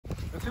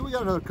we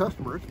got another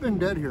customer. It's been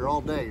dead here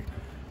all day.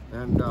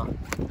 And you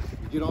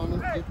get on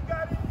this. Hey,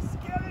 got any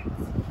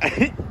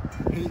skillets?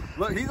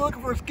 Look, he's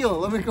looking for a skillet.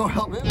 Let me go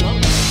help him.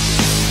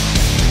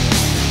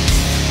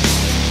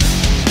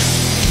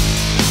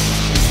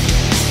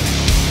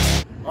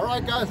 All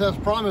right, guys, as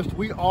promised,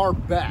 we are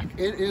back.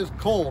 It is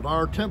cold.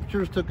 Our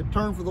temperatures took a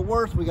turn for the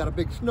worse. We got a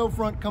big snow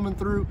front coming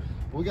through.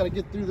 We got to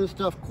get through this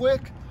stuff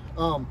quick.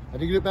 I need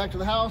to get it back to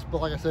the house,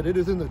 but like I said, it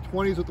is in the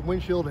 20s with the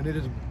windshield, and it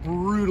is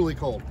brutally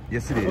cold.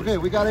 Yes, it is. Okay,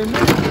 we got a new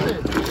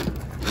fish.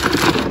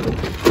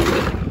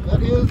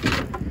 That is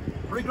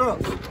pretty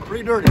gross,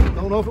 pretty dirty.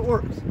 Don't know if it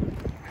works.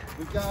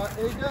 We've got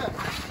a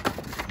desk.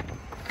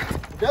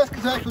 The desk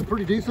is actually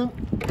pretty decent.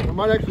 I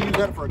might actually use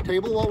that for a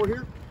table while we're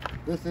here.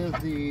 This is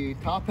the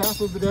top half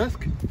of the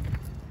desk.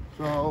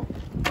 So,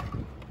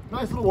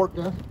 nice little work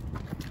desk.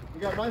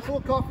 We got a nice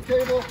little coffee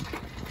table.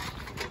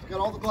 Got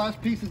all the glass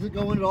pieces that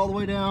go in it all the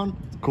way down.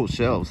 Cool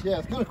shelves. Yeah,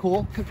 it's kind of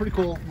cool. It's a pretty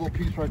cool little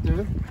piece right there.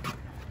 Let's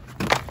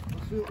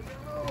see what we got.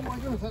 Oh my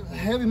goodness, that's a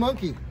heavy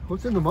monkey.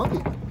 What's in the monkey?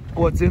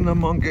 What's in the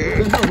monkey?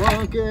 What's in the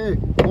monkey?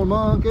 More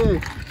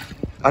monkey.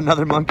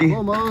 Another monkey.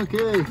 More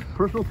monkey.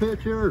 Personal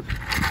picture.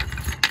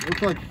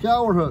 Looks like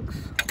shower hooks.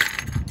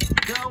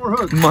 Shower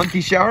hooks.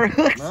 Monkey shower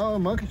hooks? No,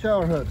 monkey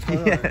shower hooks. All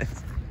yes. Right.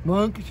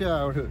 Monkey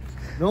shower hooks.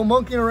 No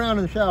monkeying around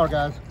in the shower,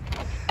 guys.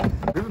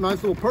 Here's a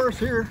nice little purse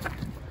here.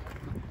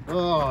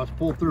 Oh, it's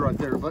pulled through right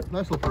there, but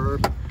nice little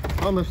purse.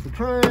 I missed the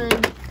train.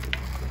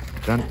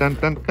 Dun dun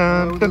dun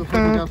dun dun We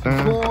got some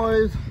dun.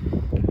 toys.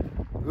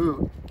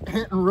 Ooh,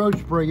 ant and roach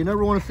spray. You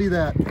never want to see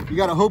that. You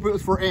got to hope it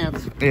was for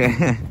ants.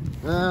 Yeah.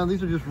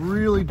 These are just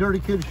really dirty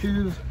kids'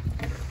 shoes.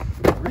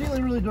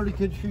 Really, really dirty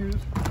kids' shoes.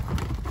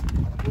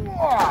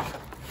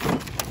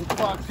 This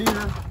box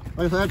here.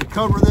 Like I said, I had to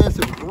cover this.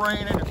 It was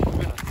raining.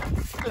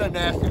 It's been a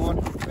nasty one.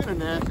 It's been a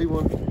nasty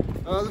one.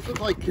 This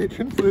looks like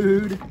kitchen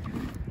food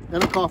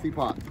and a coffee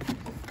pot.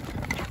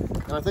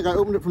 And I think I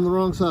opened it from the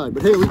wrong side.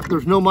 But hey, look,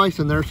 there's no mice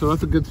in there, so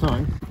that's a good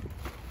sign.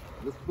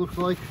 This looks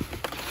like,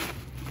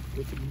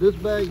 this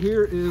bag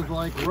here is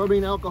like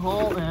rubbing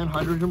alcohol and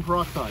hydrogen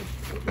peroxide.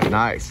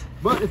 Nice.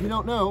 But if you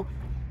don't know,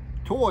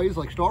 toys,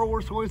 like Star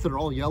Wars toys that are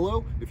all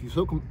yellow, if you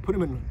put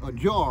them in a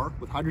jar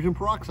with hydrogen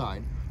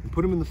peroxide and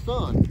put them in the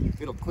sun,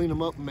 it'll clean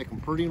them up and make them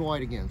pretty and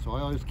white again. So I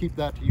always keep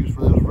that to use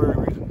for those very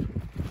reasons.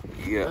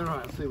 Yeah. All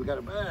right, let's see, we got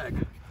a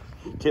bag.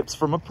 Tips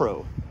from a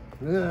pro.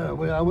 Yeah,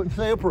 well, I wouldn't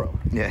say a pro.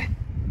 Yeah.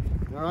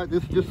 All right,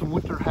 this is just some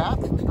winter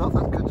hats and stuff.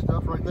 That's good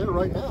stuff right there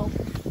right now.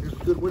 Here's a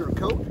good winter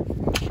coat.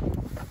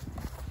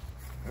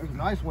 There's a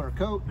nice winter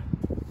coat.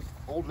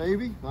 Old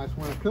Navy, nice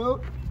winter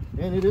coat.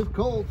 And it is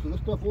cold, so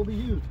this stuff will be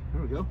used.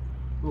 There we go.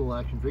 Little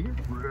action figure.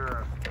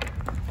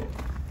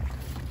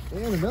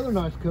 And another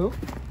nice coat.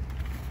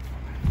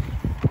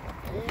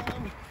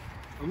 And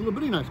a little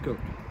bitty nice coat.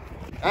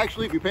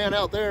 Actually, if you pan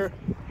out there,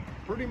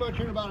 pretty much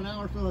in about an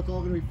hour or so, that's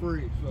all going to be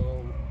free.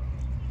 So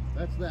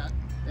that's that.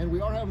 And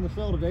we are having a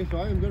sale today, so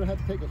I am going to have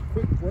to take a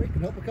quick break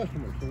and help a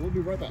customer. So we'll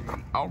be right back.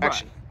 All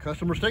right.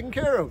 Customer's taken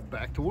care of.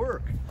 Back to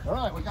work. All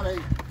right, we got a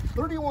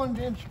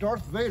 31-inch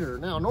Darth Vader.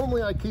 Now,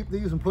 normally I keep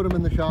these and put them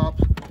in the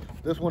shops.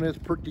 This one is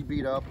pretty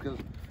beat up because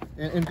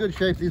in good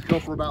shape, these go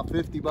for about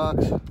 50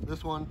 bucks.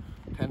 This one,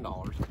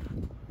 $10.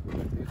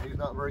 He's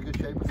not in very good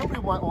shape, but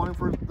somebody might want him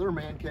for their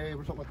man cave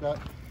or something like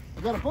that.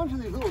 I've got a bunch of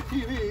these little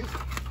TVs.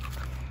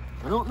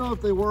 I don't know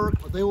if they work,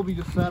 but they will be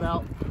just set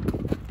out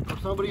for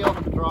somebody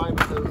else to try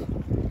because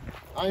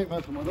I ain't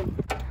messing with them.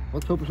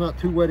 Let's hope it's not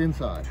too wet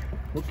inside.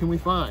 What can we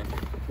find?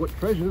 What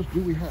treasures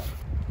do we have?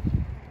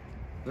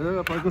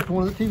 If I go to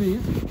one of the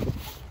TVs,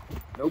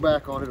 no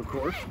back on it, of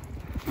course.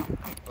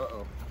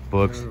 Uh-oh.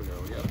 Books. There we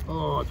go, yeah.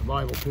 Oh, it's a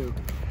Bible too.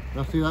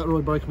 Now see, that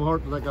really breaks my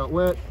heart that that got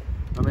wet.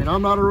 I mean,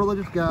 I'm not a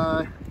religious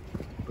guy,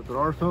 but there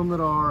are some that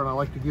are, and I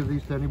like to give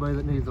these to anybody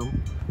that needs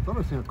them. I thought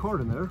I seen a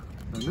card in there.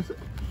 Did I miss it?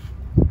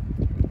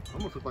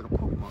 Almost looked like a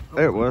Pokemon. Oh,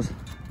 There it was.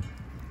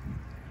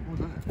 what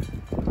was that?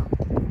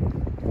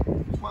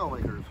 Smile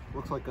Makers.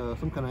 Looks like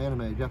some kind of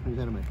anime, Japanese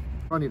anime.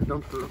 I need a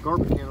dumpster, a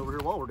garbage can over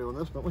here while we're doing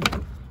this, don't we?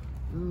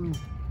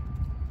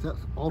 That's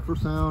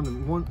ultrasound,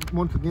 and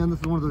once again, this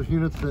is one of those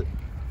units that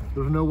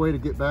there's no way to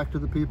get back to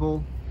the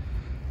people.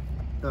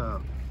 The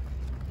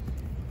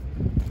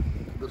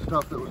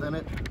stuff that was in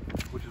it,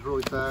 which is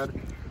really sad.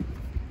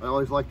 I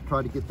always like to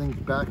try to get things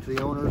back to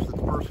the owners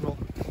that's personal.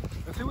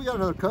 And see, we got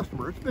another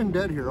customer. It's been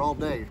dead here all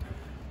day.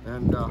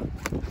 And you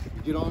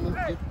get on this.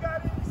 Hey,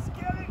 got any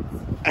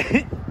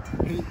skillets?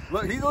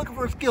 He's looking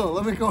for a skillet.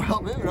 Let me go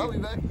help him and I'll be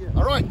back again.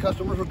 All right,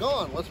 customers are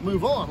gone. Let's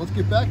move on. Let's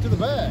get back to the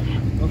bag.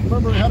 Let's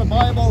remember we had a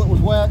Bible that was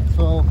wet,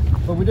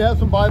 but we did have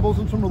some Bibles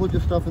and some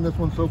religious stuff in this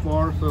one so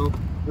far. So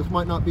this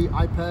might not be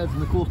iPads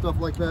and the cool stuff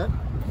like that.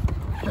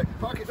 Check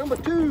pocket number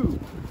 2.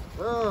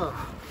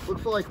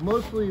 Looks like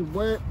mostly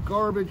wet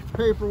garbage,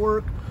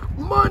 paperwork,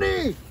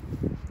 money.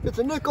 It's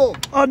a nickel.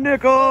 A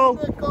nickel.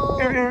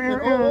 A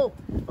nickel.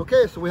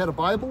 Okay, so we had a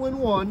Bible in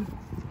one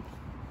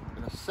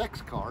and a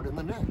sex card in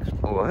the next.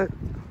 What?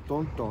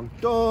 Dun dun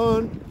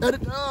dun.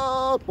 Edit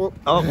up. Oh.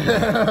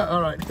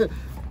 All right.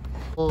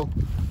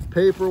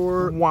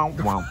 Paperwork. Wow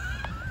wow.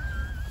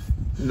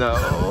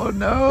 No,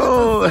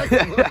 no.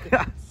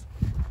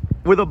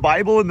 With a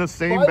Bible in the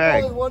same Bible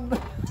bag. in one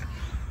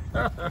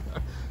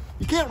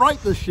You can't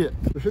write this shit.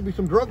 There should be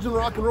some drugs and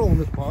rock and roll in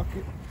this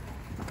pocket.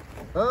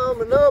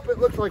 And nope, it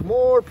looks like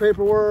more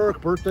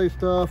paperwork, birthday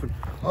stuff, and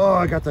oh,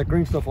 I got that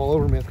green stuff all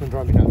over me. It's gonna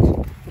drive me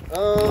nuts.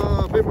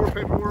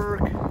 Paperwork.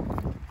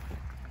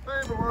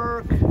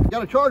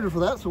 Got a charger for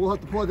that, so we'll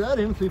have to plug that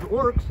in and see if it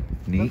works.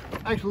 Neat.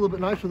 That's actually a little bit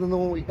nicer than the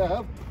one we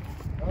have.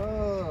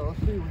 Let's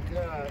see what we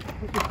got.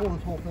 Let's just pull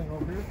this whole thing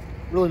over here.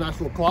 Really nice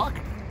little clock.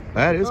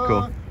 That is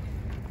cool.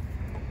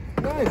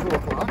 Nice little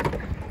clock.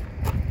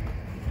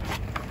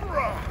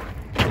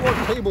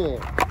 More table.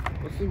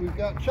 Let's see, we've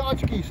got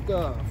tchotchke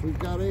stuff. We've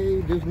got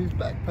a Disney's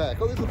backpack.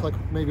 Oh, this looks like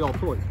maybe all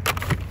toys.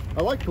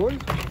 I like toys,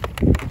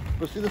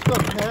 but see, this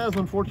stuff has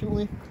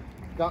unfortunately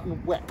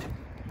gotten wet.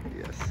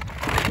 Yes.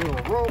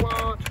 Little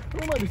robot.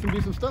 There might be some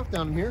decent stuff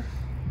down in here,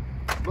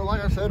 but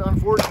like I said,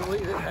 unfortunately,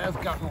 it has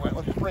gotten wet.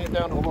 Let's just bring it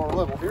down to a lower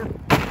level here.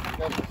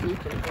 As you see,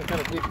 so we can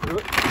kind of dig through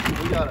it.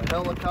 We got a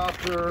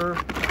helicopter.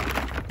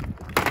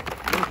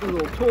 Some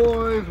little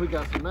toys. We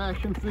got some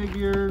action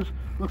figures.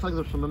 Looks like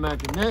there's some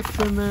Imaginext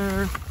in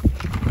there.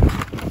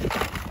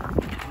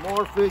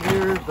 More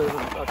figures. There's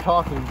a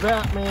talking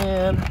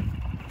Batman.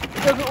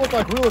 It doesn't look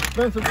like real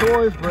expensive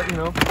toys, but you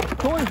know,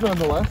 toys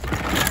nonetheless.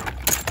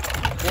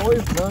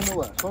 Toys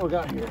nonetheless. What we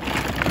got here?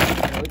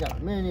 We got a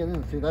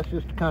minion. See, that's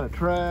just kind of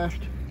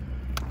trashed.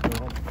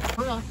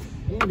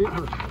 And it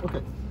hurts.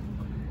 Okay.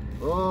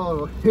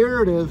 Oh,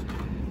 here it is.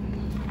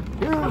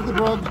 Here's the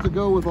drugs to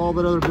go with all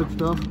that other good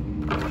stuff.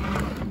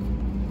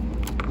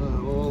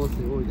 Let's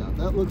see what we got.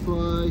 That looks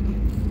like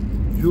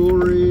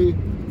jewelry.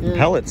 And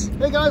Pellets.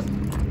 Hey guys.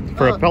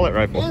 For a pellet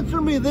rifle.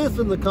 Answer me this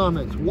in the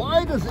comments.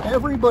 Why does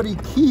everybody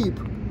keep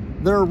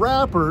their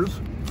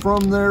wrappers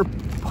from their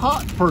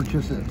pot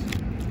purchases?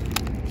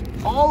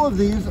 All of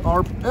these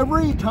are,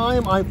 every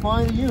time I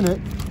find a unit,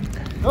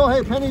 oh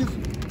hey, pennies.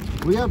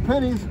 We have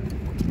pennies.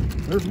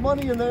 There's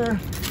money in there.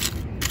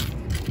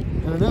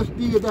 And an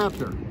SD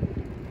adapter.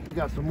 We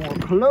got some more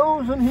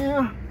clothes in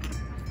here.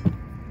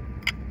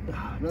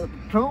 Another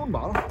Patron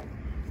bottle.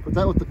 Put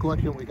that with the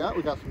collection we got.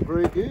 We got some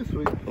Grey Goose.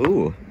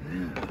 Ooh.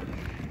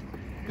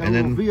 Got And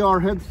a then little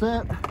VR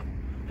headset.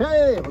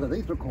 Hey, look at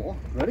these. They're cool.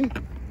 Ready?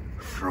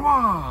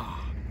 Shwah!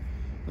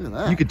 Look at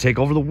that. you could take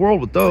over the world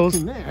with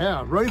those.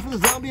 Yeah, ready for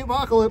the zombie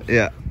apocalypse.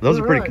 Yeah, those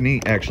are pretty Right.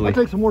 neat, actually. I'll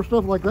take some more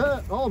stuff like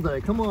that all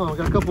day. Come on, we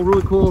got a couple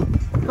really cool,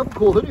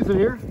 hoodies in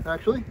here,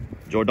 actually.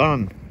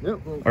 Jordan. Yep.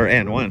 Or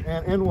and one.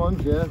 And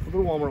ones, yeah, the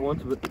Walmart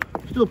ones, but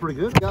still pretty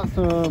good. Got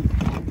some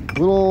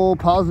little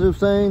positive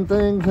saying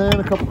things and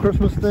a couple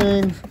Christmas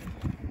things,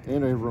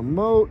 and a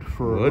remote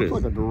for looks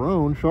like a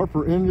drone,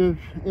 sharper image.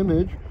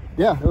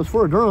 Yeah, it was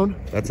for a drone.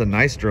 That's a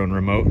nice drone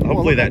remote.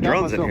 Hopefully that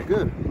drone's in here.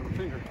 Good.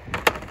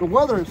 The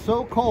weather is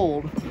so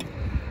cold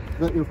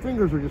that your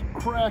fingers are just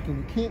cracking.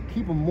 You can't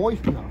keep them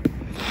moist enough.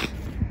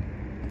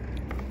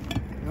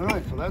 All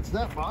right, so that's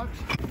that box.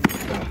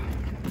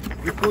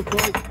 This looks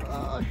like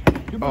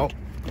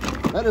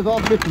that is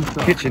all kitchen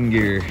stuff. Kitchen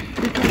gear.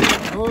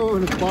 Oh,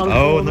 and it's bottom.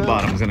 Oh, and the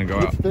bottom's gonna go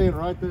it's out. staying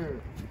right there.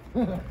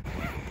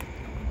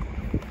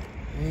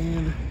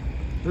 And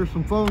there's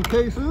some phone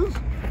cases.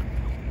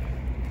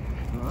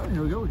 All right,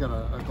 here we go. We got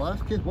a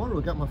glass case. Wonder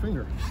we got my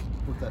finger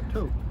with that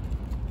toe.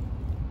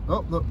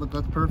 Oh, look,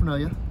 that's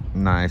paraphernalia.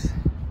 Nice.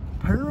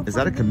 Paraphernalia? Is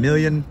that a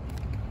chameleon?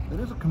 It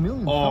is a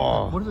chameleon.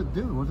 Oh. What does it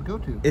do? What does it go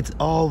to? It's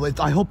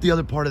I hope the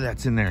other part of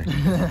that's in there. Look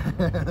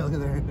at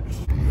there.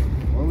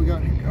 What do we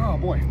got here? Oh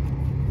boy.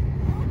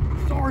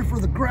 Sorry for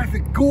the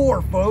graphic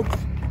gore, folks.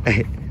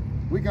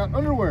 We got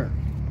underwear.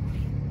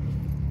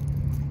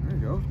 There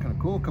you go. It's kind of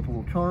cool. A couple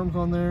little charms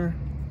on there.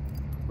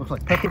 Looks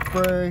like pepper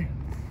spray.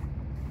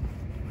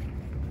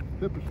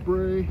 Pepper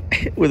spray.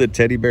 With a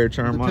teddy bear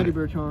charm on Teddy it.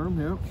 bear charm,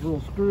 yeah.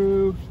 Little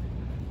screw.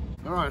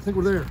 All right, I think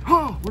we're there.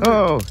 Oh, we're there.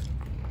 Oh.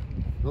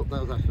 Oh,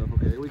 that was that stuff.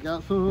 Okay, we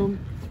got some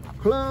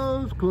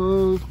clothes,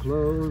 and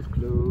clothes.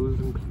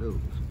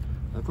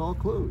 That's all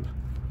clothes.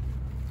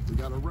 We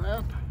got a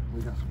wrap.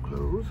 We got some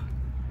clothes.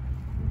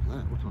 What's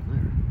that? What's on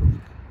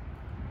there?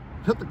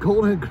 Is that the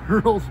Golden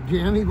Girls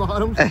jammy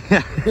bottoms?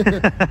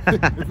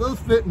 If those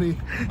fit me,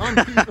 I'm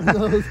keeping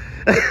those.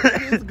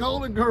 It's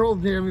Golden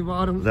Girls jammy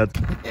bottoms. That's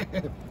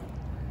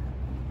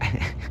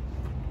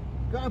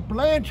Got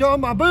Blanche on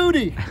my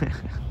booty.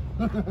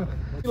 Look at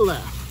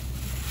that.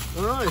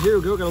 All right, here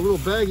we go. Got a little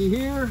baggie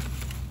here.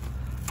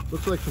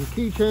 Looks like some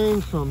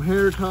keychains, some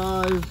hair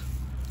ties,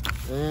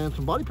 and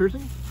some body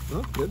piercings.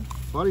 Oh, good.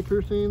 Body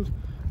piercings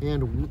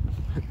and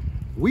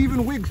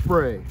weaving wig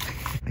spray.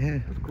 yeah.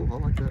 That's cool. I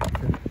like that.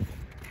 Okay.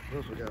 What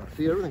else we got?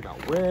 See, everything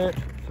got wet,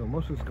 so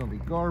most of it's gonna be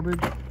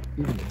garbage.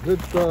 Even the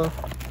good stuff.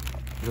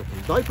 We got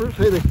some diapers.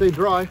 Hey, they stay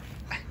dry.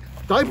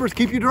 Diapers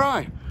keep you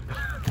dry.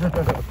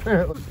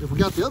 Apparently. If we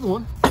got the other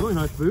one, really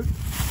nice boot.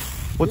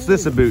 What's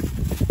this a boot?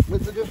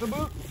 It's just a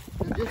boot.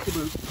 It's just a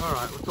boot. All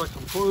right, looks like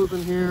some clothes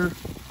in here.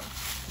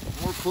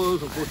 More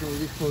clothes. Unfortunately,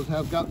 these clothes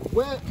have gotten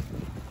wet.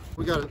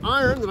 We got an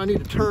iron that I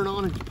need to turn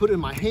on and just put in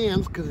my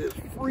hands because it's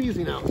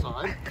freezing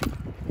outside.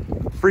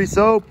 free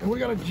soap. And we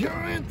got a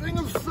giant thing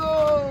of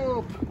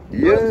soap.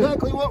 Yeah. Not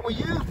exactly what we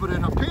use, but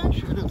in a pinch,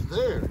 it is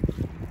there.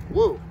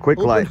 Whoa. Quick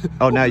light.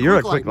 Oh, now you're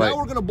a quick light. Now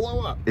we're gonna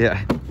blow up.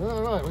 Yeah.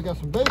 All right, we got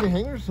some baby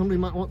hangers. Somebody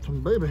might want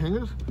some baby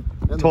hangers.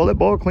 And Toilet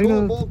bowl cleaner.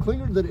 Toilet bowl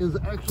cleaner that is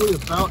actually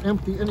about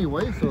empty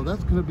anyway, so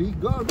that's gonna be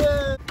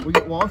garbage. We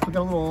get washed. We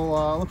got a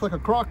little, looks like a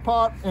crock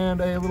pot and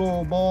a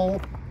little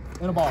bowl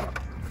and a bottle.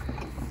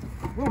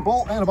 A little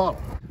bowl and a bottle.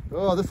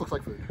 Oh, this looks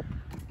like food.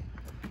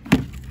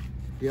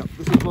 Yep,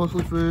 this is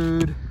mostly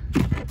food.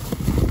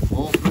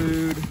 All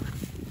food,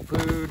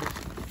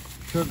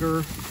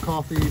 sugar,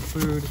 coffee,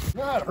 food.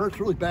 Ah, it hurts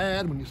really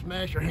bad when you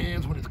smash your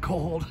hands when it's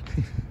cold.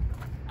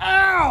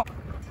 Ow!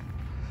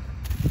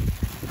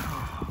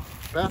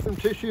 Bathroom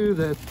tissue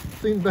that's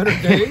seen better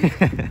days.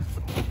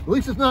 At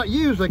least it's not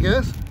used, I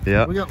guess.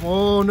 Yeah. We got,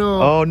 oh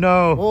no. Oh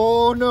no.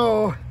 Oh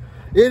no.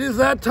 It is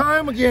that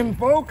time again,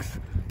 folks.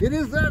 It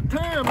is that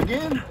time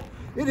again.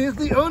 It is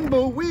the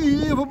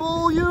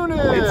unbelievable unit.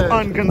 It's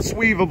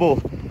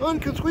unconceivable.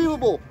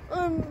 Unconceivable.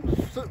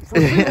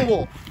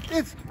 Unforeseeable.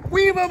 It's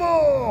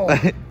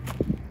weavable.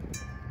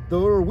 There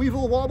are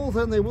weevil wobbles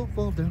and they will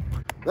fall down.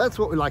 That's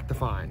what we like to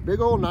find.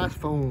 Big old nice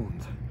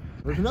phones.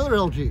 There's another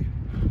LG.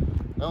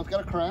 Now it's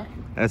got a crack.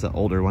 That's an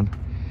older one.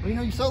 Well, you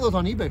know, you sell those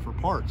on eBay for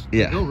parts.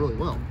 Yeah. They go really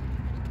well.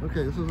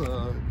 Okay, this is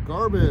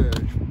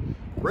garbage.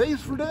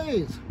 Raised for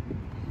days.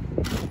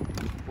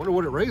 Wonder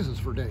what it raises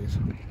for days.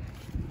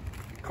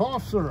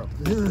 Cough syrup.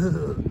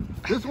 Ugh.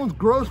 This one's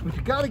gross, but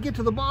you got to get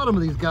to the bottom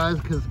of these guys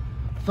because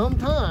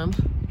sometimes,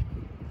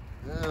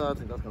 I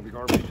think that's going to be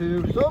garbage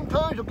too.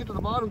 Sometimes you'll get to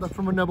the bottom. That's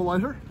from a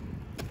nebulizer.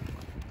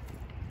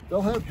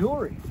 They'll have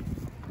jewelry.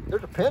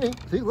 There's a penny.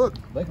 See, look,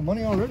 making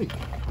money already.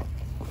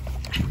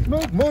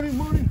 Make money,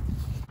 money.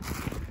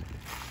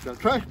 Got a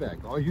trash bag.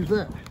 I'll use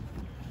that.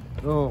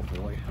 Oh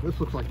boy, this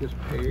looks like just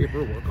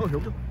paperwork. Oh, here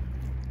we go.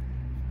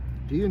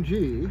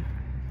 D&G.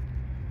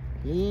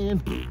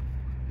 And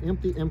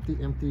empty, empty,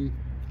 empty.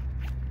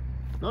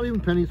 Not even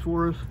pennies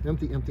for us.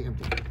 Empty, empty,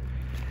 empty.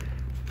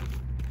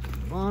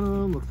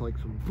 Bottom looks like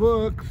some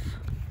books,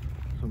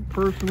 some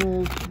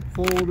personals, some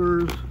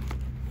folders,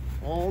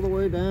 all the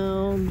way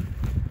down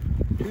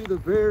to the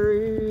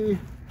very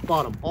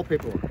bottom. All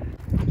paperwork.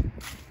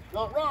 It's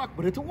not rock,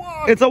 but it's a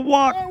walk. It's a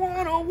walk. I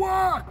want to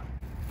walk.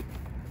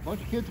 Bunch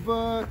of kids'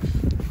 books,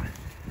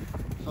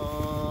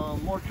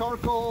 some more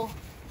charcoal,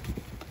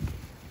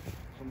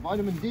 some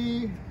vitamin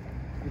D,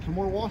 and some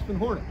more wasp and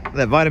hornet.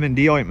 That vitamin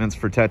D ointment's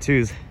for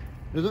tattoos.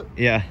 Is it?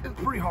 Yeah.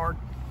 It's pretty hard.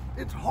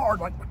 It's hard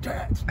like my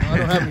tats. No, I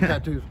don't have any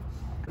tattoos.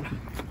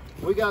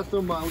 We got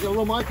some, we got a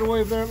little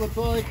microwave there, it looks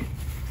like.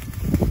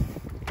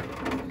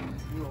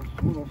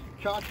 Little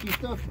tchotchke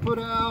stuff to put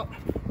out.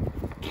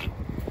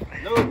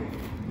 No,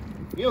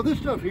 you know, this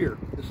stuff here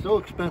is so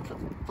expensive.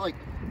 It's like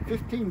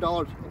 $15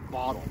 a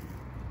bottle.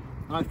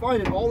 And I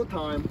find it all the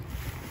time.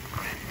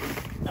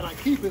 And I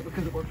keep it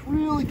because it works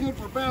really good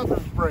for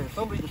bathroom spray. If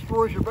somebody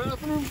destroys your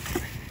bathroom,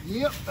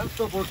 yep, that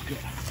stuff works good.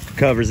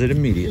 Covers it See,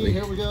 immediately.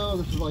 here we go.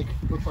 This is like,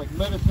 looks like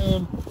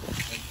medicine and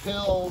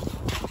pills.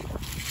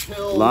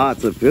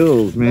 Lots of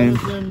pills, man.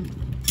 Medicine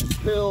and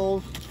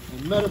pills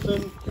and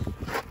medicine.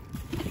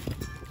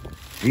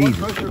 Blood Jesus.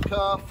 pressure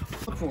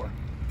cuff. Look for it.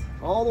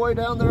 All the way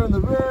down there in the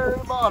very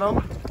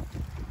bottom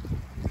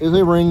is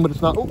a ring, but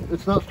it's not. Oh,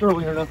 it's not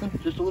sterling or nothing.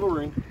 Just a little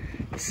ring.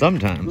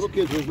 Sometimes. Little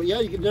kids ring, but yeah,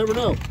 you can never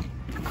know.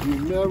 You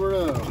never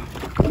know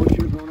what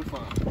you're going to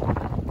find.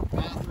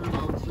 Bathroom,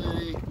 I would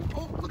say.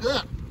 Oh, look at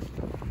that.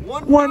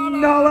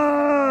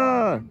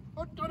 $1.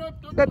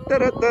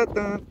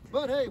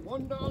 But hey,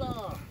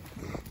 $1.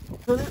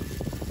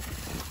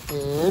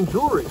 And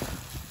jewelry.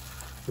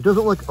 It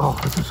doesn't look. Oh,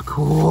 this is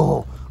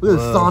cool. Look at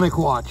this Sonic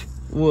watch.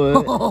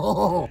 What?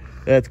 Oh,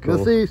 That's cool.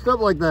 now see, stuff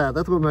like that.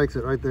 That's what makes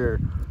it right there.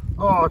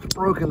 Oh, it's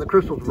broken. The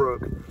crystal's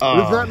broke.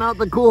 Oh. Is that not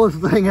the coolest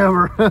thing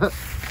ever?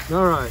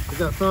 All right, we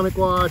got Sonic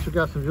watch. We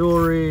got some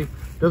jewelry.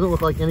 Doesn't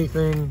look like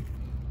anything.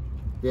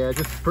 Yeah,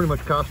 just pretty much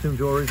costume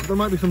jewelry. There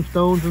might be some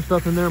stones and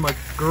stuff in there. My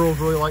girls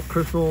really like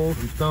crystals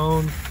and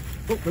stones.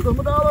 Oh, there goes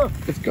my dollar.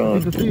 It's You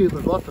gone. can see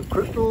there's lots of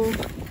crystals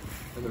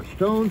and there's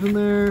stones in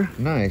there.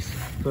 Nice.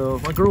 So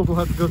my girls will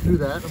have to go through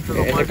that. I'm sure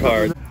they'll And find the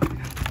cards. something.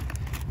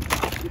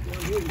 Get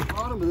down here to the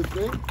bottom of this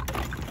thing.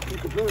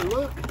 Take a better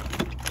look.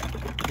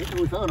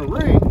 We found a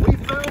ring. We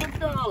found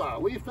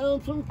 $1. We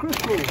found some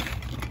crystals.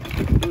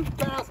 There's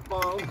bath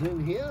bombs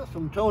in here.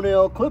 Some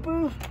toenail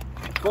clippers.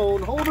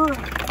 Phone holder.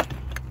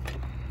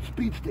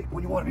 Speed stick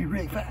when you want to be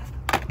really fast.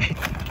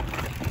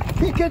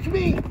 Can't catch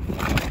me.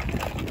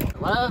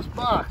 Last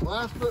box.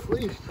 Last but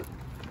least.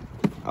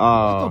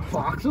 Oh. A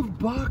box of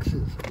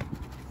boxes.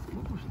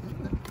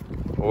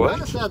 What?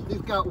 Kind of sad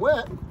these got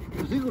wet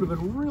because these would have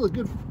been really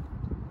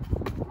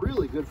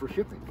good for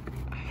shipping.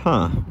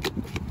 Huh.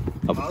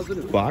 A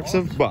Positive. box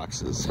of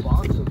boxes.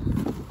 Box of,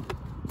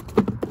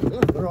 yeah,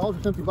 they're all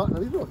just empty boxes.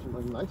 Now these are some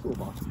like, nice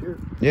little boxes here.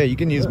 Yeah, you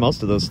can use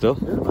most of those still.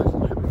 Yeah, nice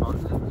little shipping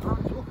boxes. All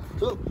right, cool.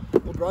 So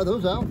we'll dry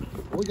those out.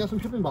 We got some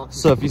shipping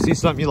boxes. So if you see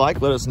something you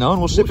like, let us know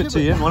and we'll ship it to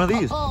you in one of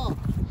these.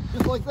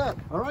 Just like that.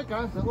 All right,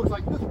 guys, that looks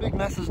like this big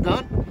mess is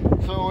done.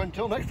 So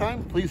until next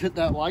time, please hit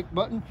that like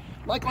button.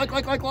 Like.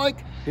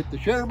 Hit the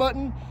share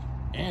button.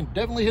 And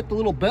definitely hit the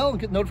little bell and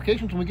get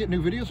notifications when we get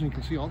new videos, and you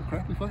can see all the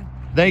crap we find.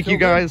 Thank you,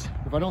 Until then, guys.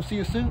 if I don't see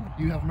you soon,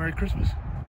 you have a Merry Christmas.